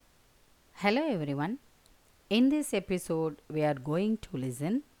Hello everyone. In this episode we are going to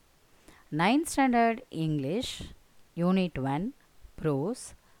listen ninth standard English Unit 1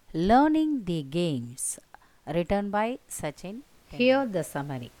 Prose Learning the Games written by Sachin. Here the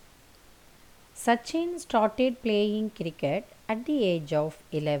summary. Sachin started playing cricket at the age of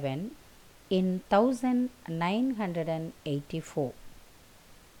 11 in 1984.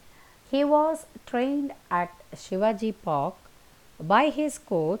 He was trained at Shivaji Park by his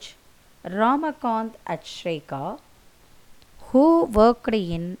coach Ramakant Achreka, who worked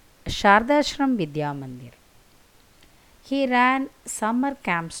in Shardashram Vidya Mandir. He ran summer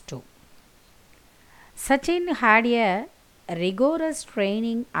camps too. Sachin had a rigorous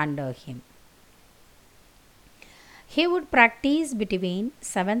training under him. He would practice between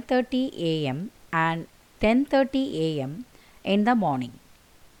 7:30 a.m. and 10:30 a.m. in the morning.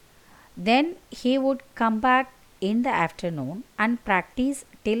 Then he would come back in the afternoon and practice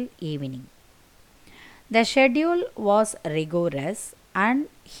till evening. The schedule was rigorous and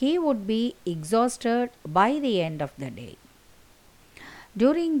he would be exhausted by the end of the day.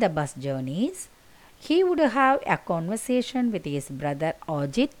 During the bus journeys, he would have a conversation with his brother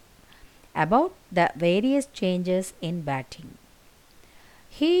Ajit about the various changes in batting.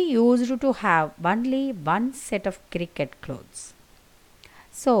 He used to have only one set of cricket clothes.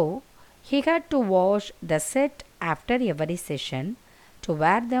 So, he had to wash the set after every session to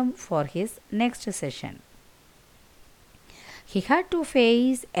wear them for his next session. He had to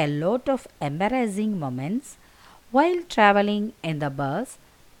face a lot of embarrassing moments while traveling in the bus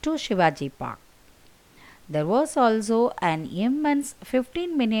to Shivaji Park. There was also an immense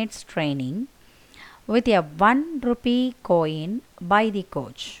 15 minutes training with a 1 rupee coin by the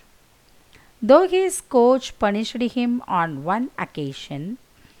coach. Though his coach punished him on one occasion,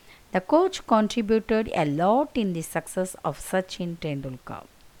 the coach contributed a lot in the success of Sachin Tendulkar.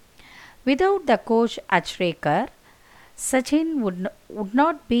 Without the coach Achrekar, Sachin would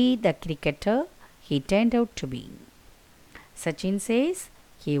not be the cricketer he turned out to be. Sachin says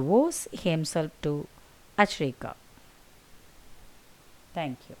he owes himself to Achrekar.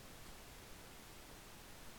 Thank you.